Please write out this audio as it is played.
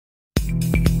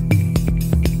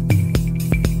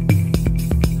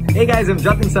Hey guys, I'm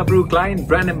Jatin Sapru, client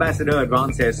brand ambassador,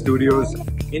 Advanced Hair Studios.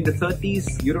 In the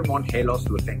 30s, you don't want hair loss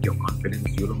to affect your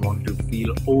confidence. You don't want to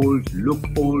feel old, look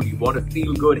old. You want to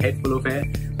feel good, head full of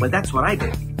hair. Well, that's what I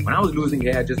did. When I was losing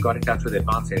hair, I just got in touch with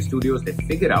Advanced Hair Studios. They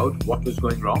figured out what was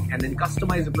going wrong and then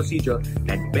customized a procedure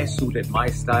that best suited my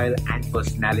style and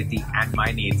personality and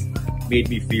my needs. Made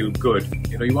me feel good.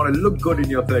 You want to look good in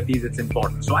your 30s, it's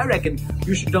important. So I reckon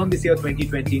you should turn this year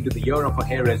 2020 into the year of a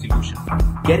hair resolution.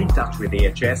 Get in touch with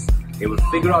AHS. They will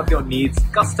figure out your needs,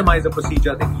 customize a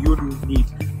procedure that you need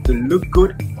to look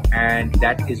good, and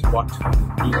that is what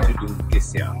you need to do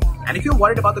this year. And if you're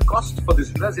worried about the cost for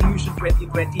this resolution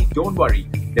 2020, don't worry.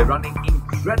 They're running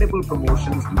incredible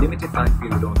promotions, limited time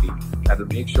period only, that will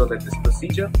make sure that this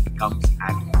procedure comes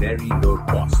at very low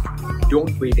cost.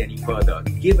 Don't wait any further.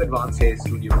 Give Advanced Hair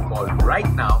Studio a call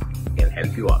right now. They'll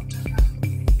help you out.